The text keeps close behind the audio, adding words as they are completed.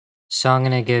So I'm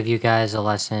going to give you guys a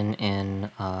lesson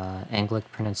in Anglic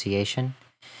pronunciation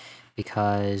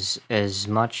because as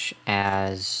much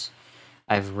as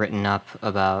I've written up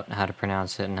about how to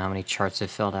pronounce it and how many charts I've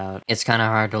filled out, it's kind of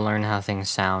hard to learn how things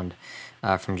sound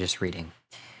from just reading.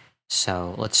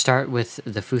 So let's start with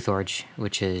the Futhorj,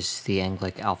 which is the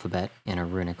Anglic alphabet in a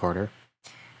runic order.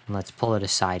 And let's pull it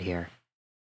aside here.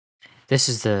 This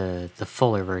is the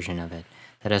fuller version of it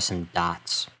that has some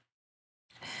dots.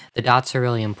 The dots are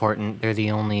really important. They're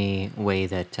the only way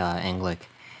that Anglic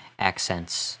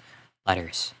accents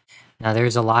letters. Now,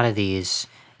 there's a lot of these,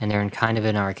 and they're in kind of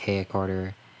an archaic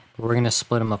order, but we're going to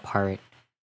split them apart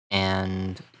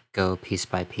and go piece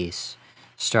by piece,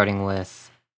 starting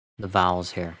with the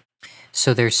vowels here.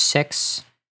 So there's 6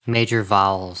 major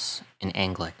vowels in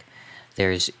Anglic.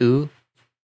 There's U,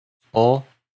 O,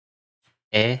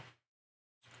 E, A,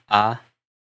 I,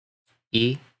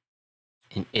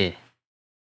 and I.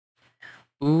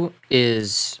 U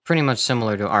is pretty much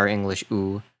similar to our English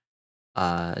oo,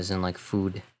 as in like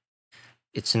food.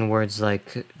 It's in words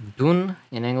like dun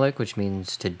in Anglic, which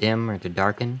means to dim or to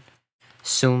darken.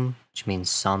 Sum, which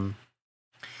means some.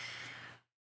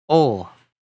 O.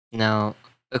 Now,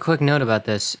 a quick note about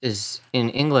this is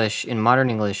in English, in modern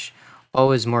English,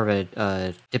 O is more of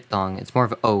a diphthong. It's more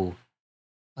of O.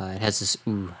 It has this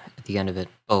oo at the end of it.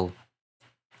 O.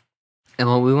 And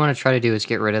what we want to try to do is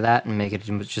get rid of that and make it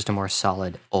just a more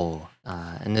solid O.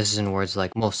 And this is in words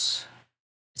like mos.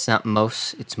 It's not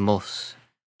mos, it's mos,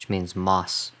 which means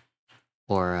moss.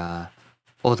 Or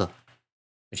oda,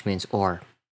 which means or.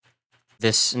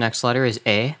 This next letter is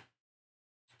A.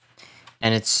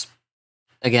 And it's,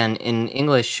 again, in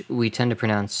English, we tend to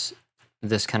pronounce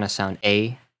this kind of sound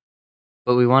A.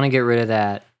 But we want to get rid of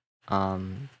that,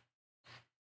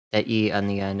 that E on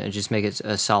the end and just make it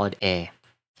a solid A.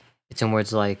 It's in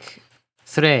words like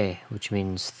thre, which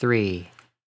means 3,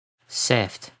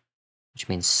 seft, which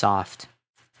means soft,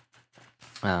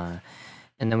 and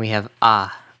then we have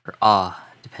or ah,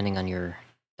 depending on your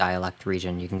dialect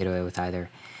region. You can get away with either.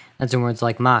 That's in words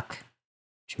like mak,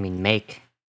 which mean make,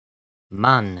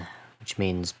 man, which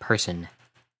means person,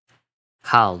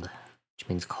 kald, which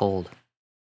means cold.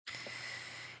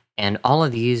 And all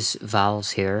of these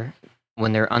vowels here,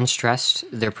 when they're unstressed,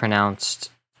 they're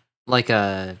pronounced like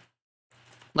a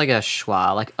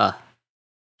schwa, like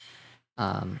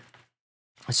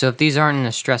So if these aren't in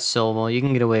a stressed syllable, you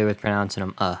can get away with pronouncing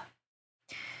them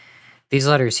These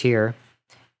letters here,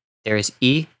 there's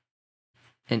E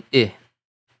and I.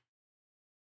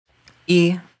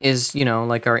 E is,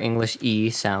 like our English E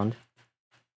sound.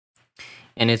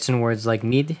 And it's in words like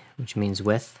mid, which means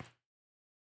with,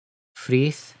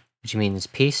 frith, which means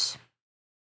peace.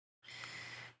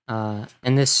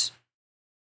 And this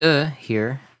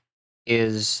here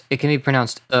it can be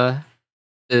pronounced I,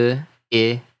 and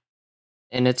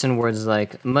it's in words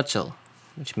like muchel,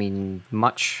 which mean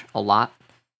much, a lot,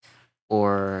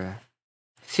 or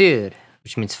fyr,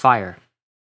 which means fire.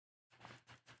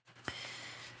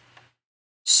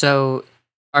 So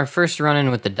our first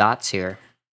run-in with the dots here,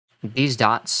 these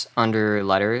dots under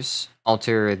letters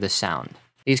alter the sound.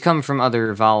 These come from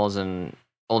other vowels in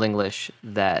Old English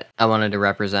that I wanted to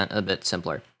represent a bit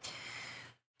simpler.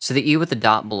 So the E with the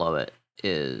dot below it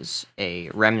is a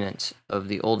remnant of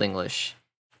the Old English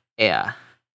ea,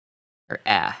 or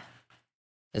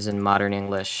as in modern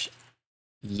English,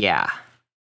 yeah.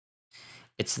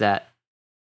 It's that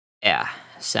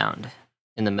sound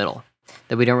in the middle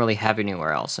that we don't really have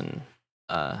anywhere else in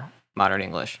modern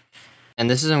English. And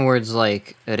this is in words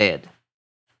like red,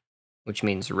 which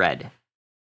means red,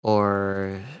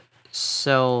 or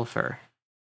sulfur,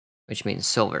 which means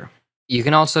silver. You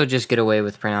can also just get away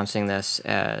with pronouncing this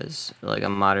as like a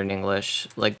modern English,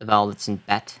 like the vowel that's in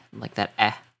bet, like that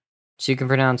eh. So you can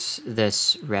pronounce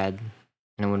this red,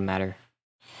 and it wouldn't matter.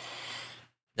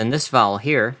 Then this vowel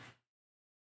here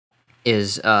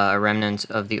is a remnant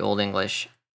of the Old English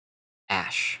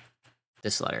ash,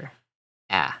 this letter,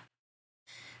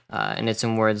 and it's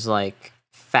in words like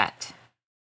fat,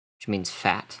 which means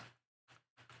fat,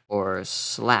 or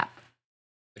slap,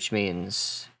 which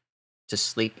means to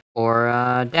sleep, or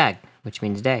dag, which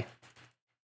means day.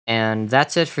 And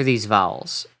that's it for these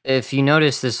vowels. If you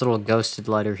notice this little ghosted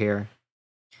letter here,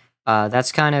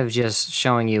 that's kind of just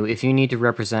showing you if you need to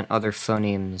represent other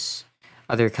phonemes,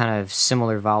 other kind of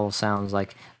similar vowel sounds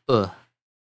like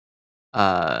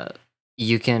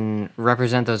you can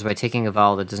represent those by taking a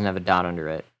vowel that doesn't have a dot under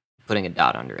it, putting a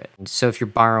dot under it. So if you're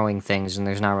borrowing things and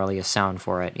there's not really a sound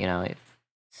for it,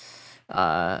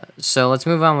 so let's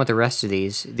move on with the rest of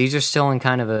these. These are still in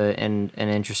kind of an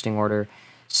interesting order.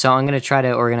 So I'm going to try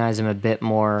to organize them a bit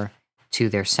more to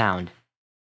their sound.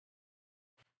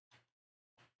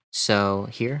 So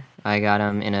here, I got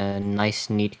them in a nice,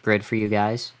 neat grid for you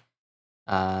guys.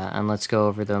 And let's go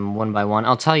over them one by one.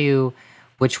 I'll tell you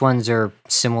which ones are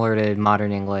similar to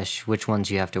modern English, which ones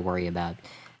you have to worry about.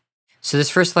 So this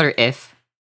first letter, if,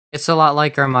 it's a lot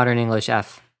like our modern English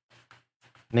F.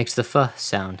 It makes the f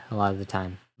sound a lot of the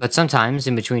time. But sometimes,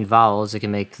 in between vowels, it can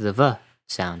make the v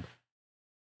sound.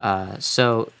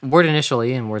 So word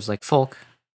initially, in words like folk,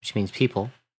 which means people,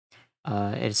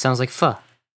 it sounds like f.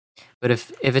 But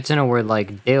if it's in a word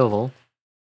like deoval,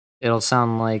 it'll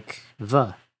sound like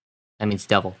v. That means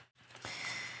devil.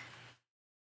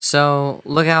 So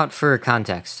look out for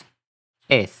context.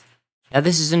 Eighth. Now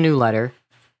this is a new letter,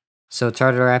 so it's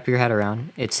hard to wrap your head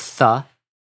around. It's th.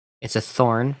 It's a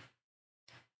thorn.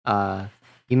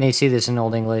 You may see this in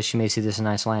Old English. You may see this in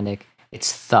Icelandic.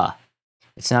 It's th.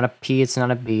 It's not a P. It's not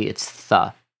a B. It's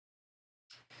th.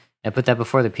 I put that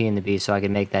before the P and the B so I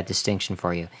can make that distinction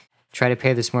for you. Try to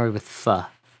pair this word with th,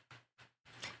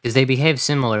 because they behave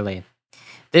similarly.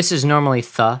 This is normally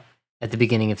th at the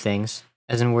beginning of things,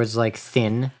 as in words like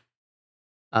thin.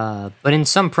 But in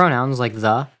some pronouns like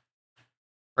the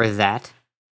or that,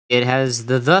 it has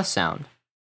the sound.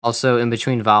 Also in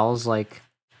between vowels, like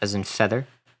as in feather,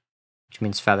 which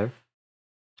means feather.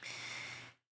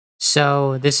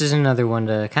 So this is another one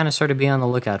to kind of sort of be on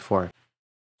the lookout for.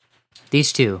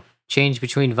 These two change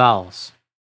between vowels.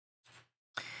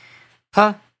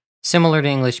 P, similar to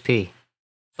English P.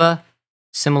 B,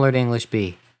 similar to English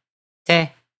B. T,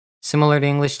 similar to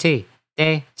English T.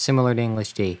 D, similar to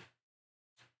English D.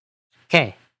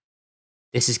 K.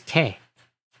 This is K.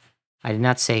 I did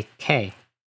not say K.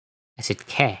 I said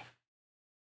K.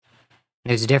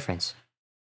 There's a difference.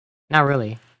 Not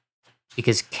really,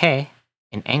 because K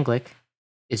in Anglic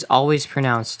is always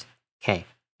pronounced K.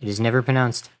 It is never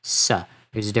pronounced S.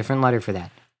 There's a different letter for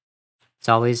that. It's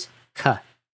always K.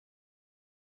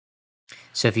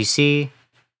 So if you see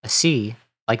a C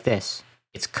like this,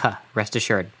 it's K, rest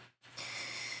assured.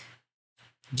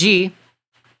 G,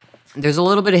 there's a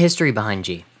little bit of history behind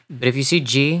G, but if you see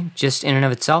G just in and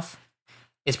of itself,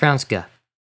 it's pronounced G.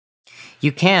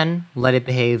 You can let it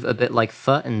behave a bit like F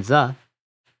and the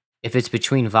if it's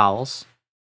between vowels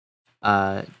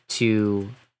to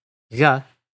G,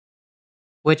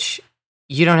 which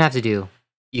you don't have to do.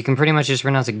 You can pretty much just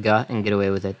pronounce it G and get away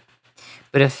with it.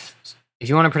 But if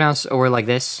you want to pronounce a word like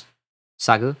this,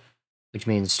 sagu, which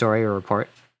means story or report,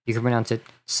 you can pronounce it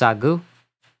sagu,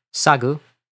 sagu, or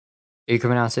you can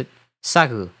pronounce it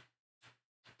sagu.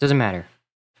 Doesn't matter.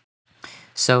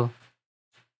 So,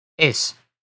 is.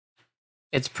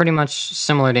 It's pretty much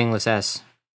similar to English S.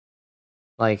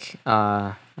 Like,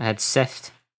 I had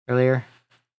seft earlier,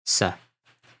 sa.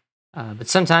 But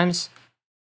sometimes,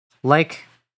 like,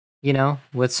 you know,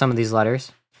 with some of these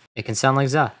letters, it can sound like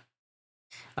za.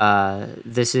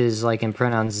 This is like in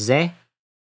pronouns ze,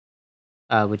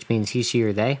 which means he, she,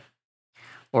 or they,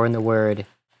 or in the word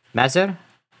mazer,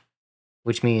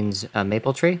 which means a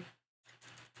maple tree.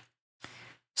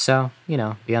 So, you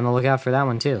know, be on the lookout for that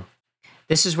one too.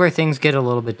 This is where things get a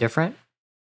little bit different.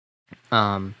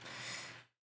 And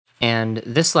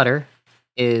this letter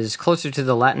is closer to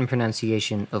the Latin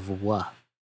pronunciation of w.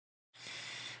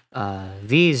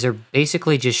 These are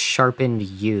basically just sharpened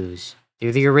U's.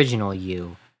 They're the original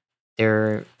U.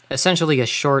 They're essentially a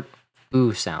short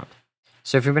oo sound.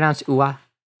 So if you pronounce ooah,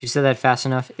 if you say that fast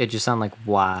enough, it just sounds like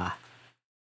wah.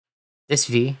 This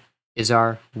V is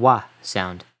our wa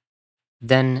sound.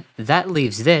 Then that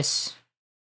leaves this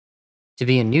to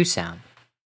be a new sound.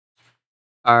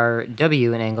 Our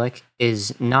W in Anglic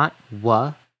is not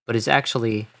wa, but is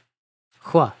actually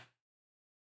hua.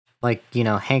 Like, you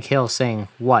know, Hank Hill saying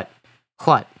what?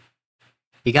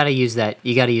 You gotta use that,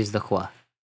 you gotta use the hua.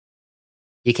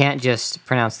 You can't just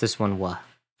pronounce this one wa.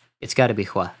 It's gotta be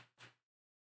hua.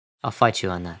 I'll fight you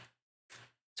on that.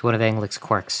 It's one of Anglic's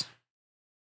quirks.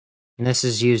 And this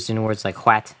is used in words like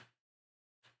what,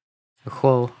 or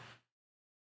who.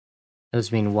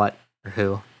 Those mean what or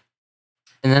who.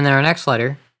 And then our next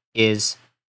letter is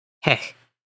heh.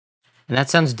 And that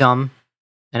sounds dumb.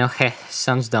 I know heh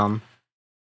sounds dumb,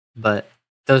 but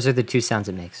those are the two sounds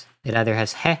it makes. It either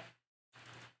has heh,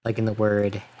 like in the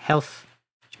word health,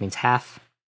 which means half,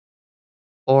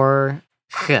 or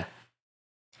h,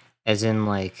 as in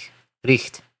like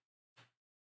richt,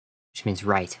 which means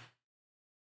right.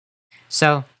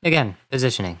 So, again,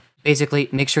 positioning. Basically,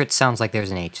 make sure it sounds like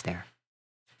there's an H there,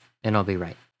 and it'll be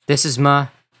right. This is ma,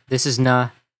 this is na,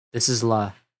 this is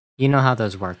la. You know how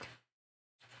those work.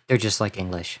 They're just like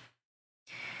English.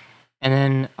 And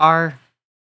then R,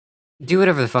 do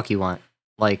whatever the fuck you want.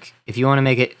 Like, if you want to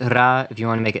make it ra, if you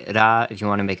want to make it ra, if you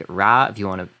want to make it ra, if you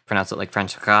want to pronounce it like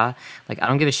French ra, like, I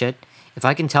don't give a shit. If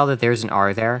I can tell that there's an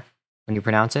R there when you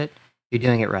pronounce it, you're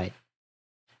doing it right.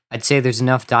 I'd say there's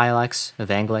enough dialects of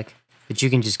Anglic that you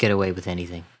can just get away with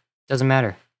anything. Doesn't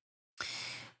matter.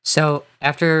 So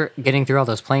after getting through all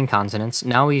those plain consonants,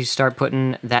 now we start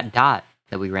putting that dot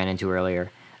that we ran into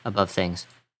earlier above things.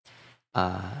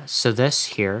 So this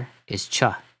here is ch.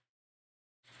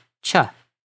 Ch.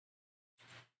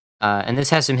 And this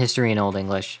has some history in Old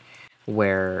English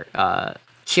where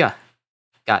ch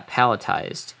got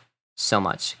palatized so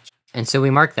much. And so we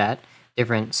mark that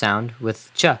different sound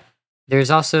with ch. There's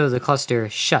also the cluster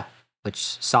sh, which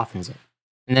softens it.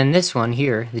 And then this one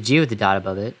here, the G with the dot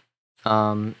above it,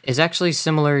 is actually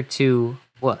similar to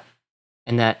w,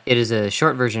 in that it is a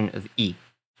short version of e.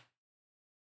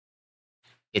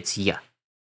 It's y.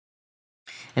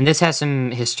 And this has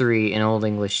some history in Old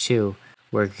English too,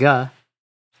 where g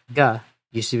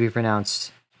used to be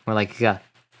pronounced more like g.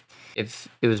 If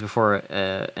it was before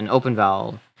an open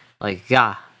vowel, like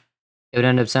ga, it would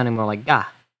end up sounding more like ga.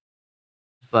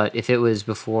 But if it was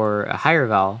before a higher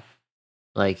vowel,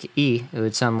 like e, it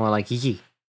would sound more like yi.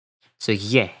 So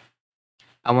ye.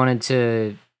 I wanted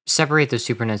to separate those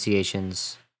two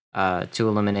pronunciations to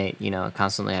eliminate,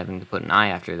 constantly having to put an I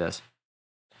after this.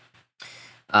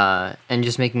 And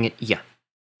just making it ya.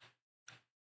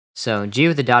 So G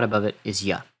with the dot above it is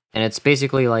ya. And it's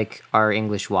basically like our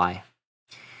English Y.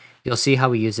 You'll see how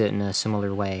we use it in a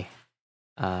similar way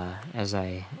as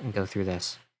I go through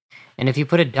this. And if you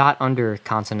put a dot under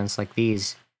consonants like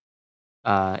these,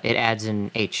 it adds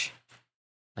an H.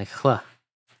 Like chl,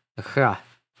 kh.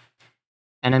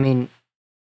 And I mean,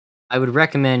 I would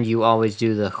recommend you always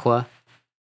do the ch,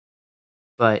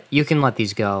 but you can let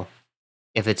these go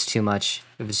if it's too much.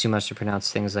 If it's too much to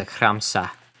pronounce things like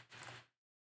ramsa,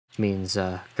 which means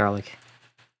garlic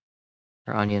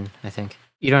or onion, I think.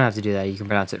 You don't have to do that. You can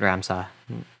pronounce it ramsa.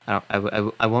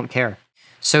 I won't care.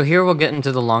 So here we'll get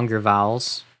into the longer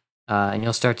vowels, and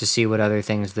you'll start to see what other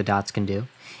things the dots can do.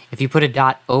 If you put a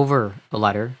dot over a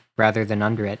letter rather than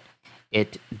under it,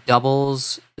 it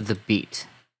doubles the beat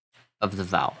of the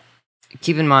vowel.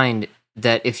 Keep in mind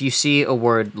that if you see a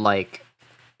word like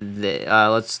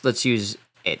let's use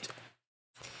it.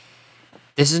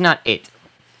 This is not it,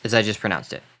 as I just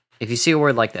pronounced it. If you see a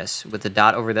word like this with the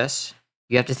dot over this,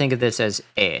 you have to think of this as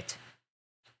it.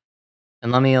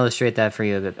 And let me illustrate that for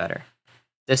you a bit better.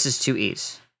 This is two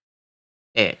e's.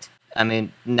 It. I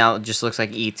mean, now it just looks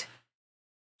like eat.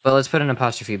 But let's put an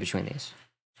apostrophe between these.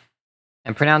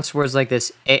 And pronounce words like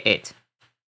this, it.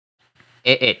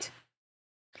 It.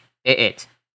 It.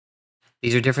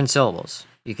 These are different syllables.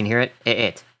 You can hear it,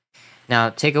 it. Now,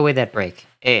 take away that break.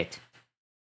 It.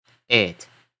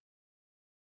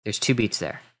 There's two beats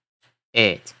there.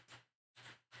 It.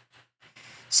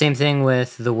 Same thing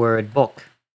with the word book.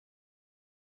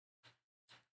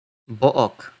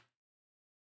 Book.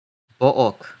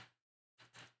 Book.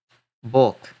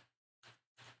 Book.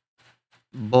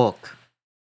 Book.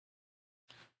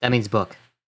 That means book.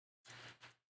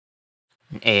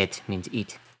 And it means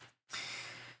eat.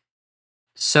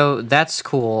 So that's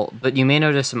cool, but you may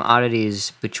notice some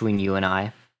oddities between you and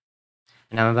I.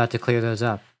 And I'm about to clear those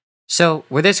up. So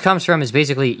where this comes from is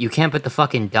basically you can't put the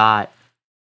fucking dot.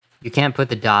 You can't put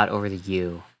the dot over the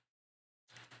U.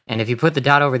 And if you put the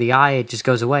dot over the I, it just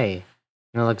goes away.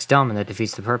 And it looks dumb and that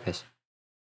defeats the purpose.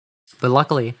 But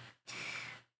luckily,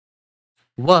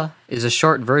 W is a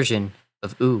short version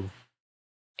of U.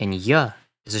 And Y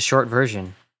is a short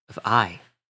version of I.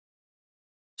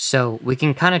 So we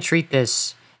can kind of treat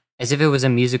this as if it was a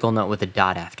musical note with a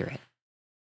dot after it.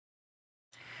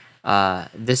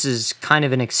 This is kind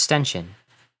of an extension.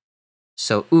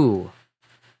 So U,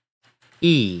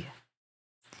 E.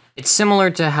 It's similar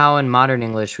to how in modern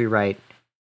English we write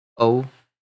O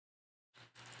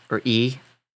or E.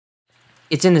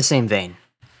 It's in the same vein.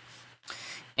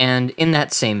 And in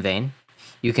that same vein,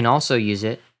 you can also use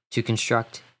it to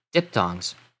construct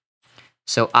diphthongs.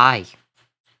 So I,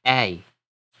 A.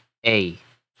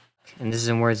 And this is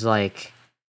in words like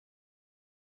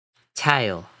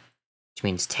tail, which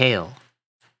means tail,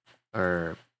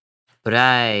 or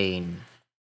brain,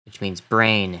 which means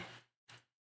brain,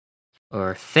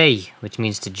 or fei, which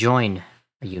means to join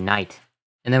or unite.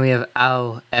 And then we have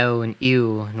ow, and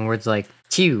ew in words like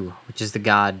tiu, which is the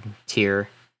god tier,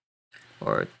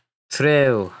 or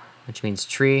treu, which means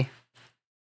tree,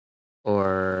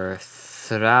 or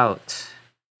throut,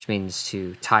 which means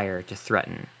to tire, to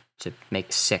threaten, to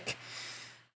make sick.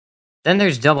 Then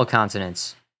there's double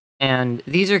consonants, and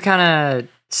these are kind of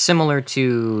similar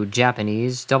to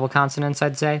Japanese double consonants,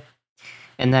 I'd say,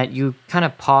 in that you kind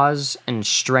of pause and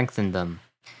strengthen them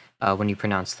when you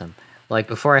pronounce them. Like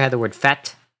before I had the word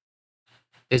fat,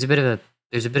 there's a bit of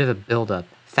there's a bit of a buildup,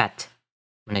 fat,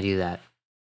 when I do that.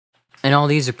 And all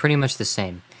these are pretty much the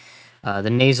same. The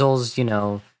nasals, you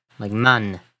know, like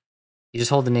man, you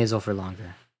just hold the nasal for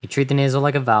longer. You treat the nasal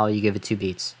like a vowel, you give it 2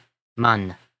 beats.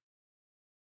 Man.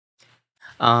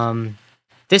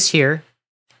 This here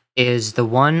is the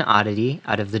one oddity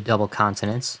out of the double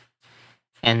consonants,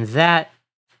 and that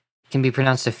can be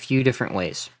pronounced a few different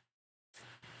ways.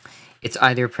 It's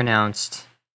either pronounced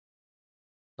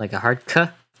like a hard k,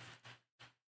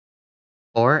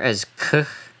 or as k,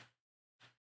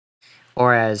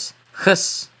 or as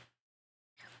hs,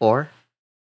 or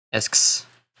as x,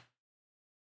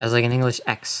 as like an English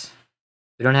X.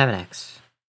 We don't have an X.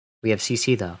 We have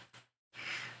CC though.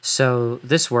 So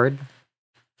this word,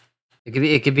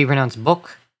 it could be pronounced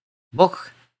book,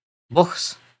 book,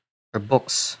 books, or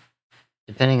books,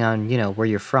 depending on, you know, where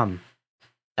you're from.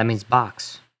 That means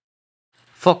box.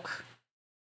 Fok,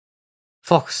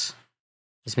 fox.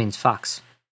 This means fox.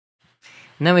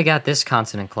 And then we got this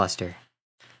consonant cluster.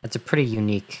 That's a pretty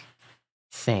unique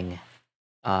thing.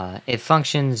 It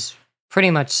functions pretty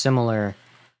much similar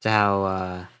to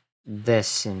how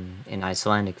this in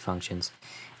Icelandic functions,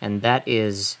 and that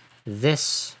is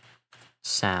this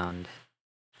sound,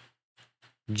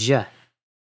 j,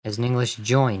 as in English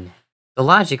join. The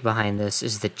logic behind this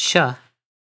is that ch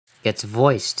gets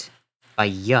voiced by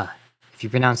y. If you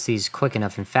pronounce these quick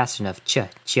enough and fast enough, ch,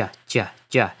 ch, ch,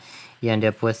 ch, you end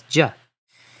up with j.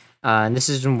 And this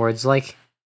is in words like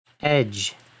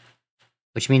edge,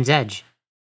 which means edge.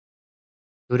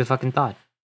 Who would have fucking thought?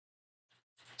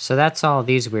 So that's all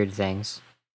these weird things.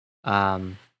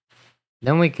 Then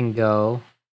we can go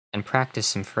and practice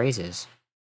some phrases.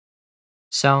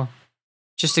 So,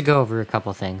 just to go over a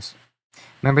couple things.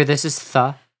 Remember, this is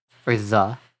th or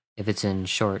the, if it's in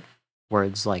short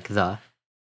words like the.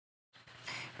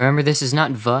 Remember, this is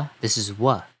not v, this is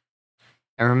w.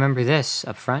 And remember, this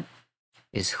up front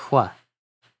is hua.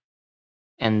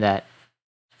 And that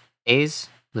A's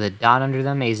with a dot under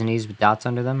them, A's and E's with dots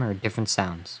under them, are different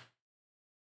sounds.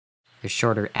 They're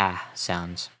shorter ah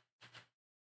sounds.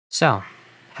 So,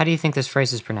 how do you think this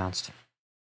phrase is pronounced?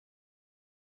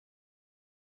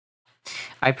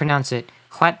 I pronounce it,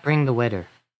 "What bring the widder?"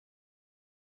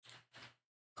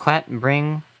 What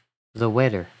bring the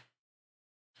widder?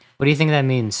 What do you think that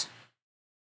means?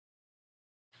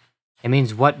 It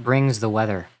means what brings the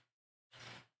weather.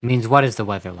 It means what is the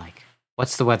weather like?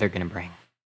 What's the weather gonna bring?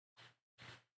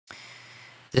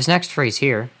 This next phrase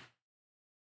here,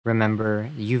 remember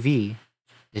UV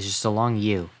is just a long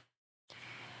U.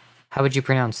 How would you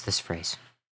pronounce this phrase?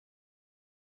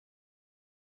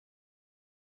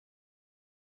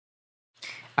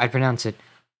 I'd pronounce it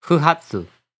huhatsu.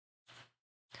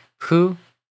 Huhatsu.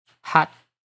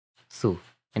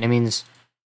 And it means,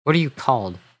 what are you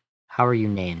called? How are you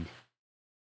named?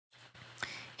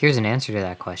 Here's an answer to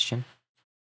that question.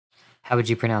 How would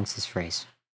you pronounce this phrase?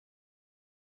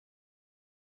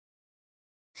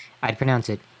 I'd pronounce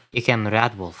it, Ik am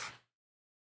Radwolf.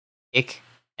 Ik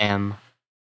am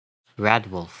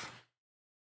Radwolf.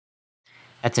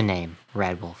 That's a name,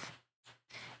 Radwolf.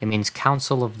 It means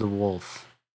Council of the Wolf.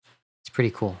 It's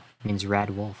pretty cool. It means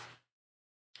Rad Wolf.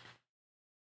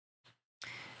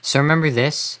 So remember,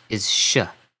 this is sh.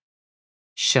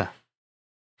 Sh.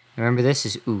 Remember, this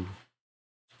is oo.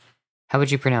 How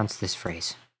would you pronounce this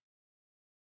phrase?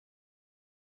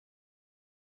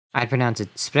 I'd pronounce it,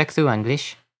 Sprek thu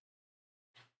Anglish.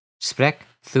 Sprek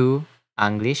thu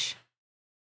Anglish.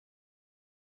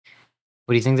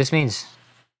 What do you think this means?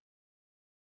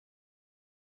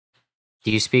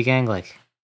 Do you speak Anglic?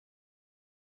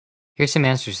 Here's some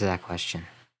answers to that question.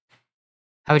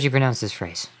 How would you pronounce this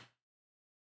phrase?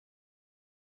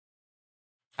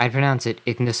 I'd pronounce it,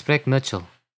 Ik nesprek muchel.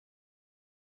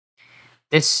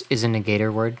 This is a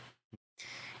negator word.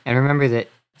 And remember that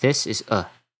this is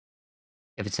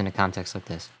if it's in a context like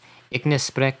this. Ik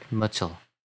nesprek muchel.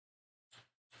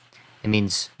 It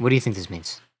means, what do you think this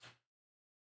means?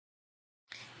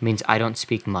 It means I don't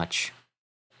speak much.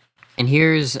 And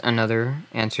here's another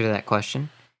answer to that question.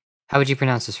 How would you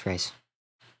pronounce this phrase?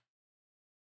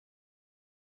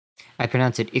 I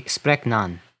pronounce it, Ik sprek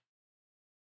nan.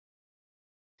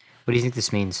 What do you think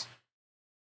this means?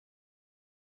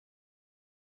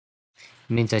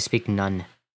 It means I speak none.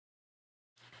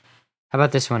 How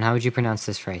about this one? How would you pronounce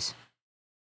this phrase?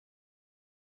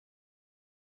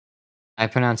 I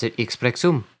pronounce it, Ik sprek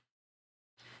some.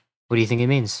 What do you think it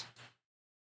means?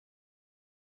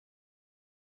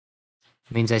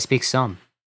 It means I speak some.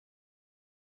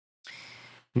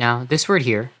 Now, this word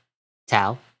here,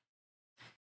 tal,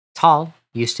 tall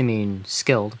used to mean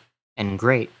skilled, and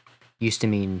great used to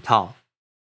mean tall.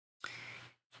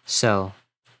 So,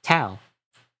 tal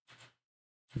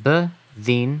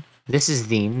Thine. This is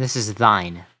thine. This is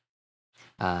thine.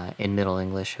 In Middle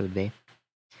English, it would be.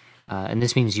 And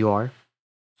this means your.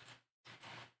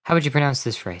 How would you pronounce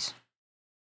this phrase?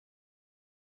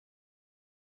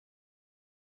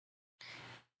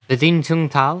 Bedien tung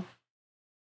tal?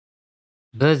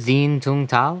 Bedien tung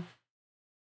tal?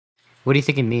 What do you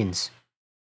think it means?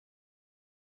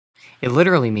 It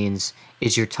literally means,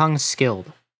 is your tongue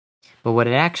skilled? But what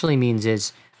it actually means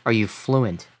is, are you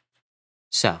fluent?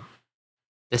 So,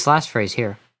 this last phrase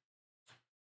here,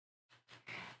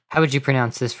 how would you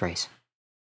pronounce this phrase?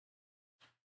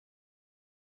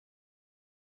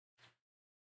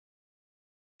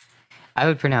 I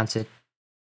would pronounce it,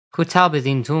 Hoe taal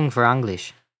bedien tung for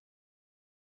English?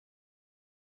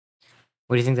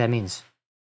 What do you think that means?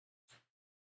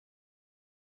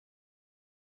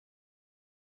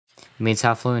 It means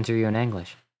how fluent are you in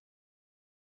English?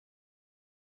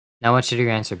 Now what should your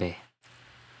answer be?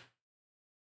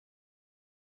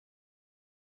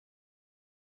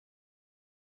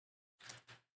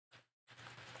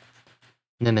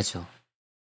 In the middle.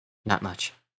 Not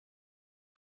much.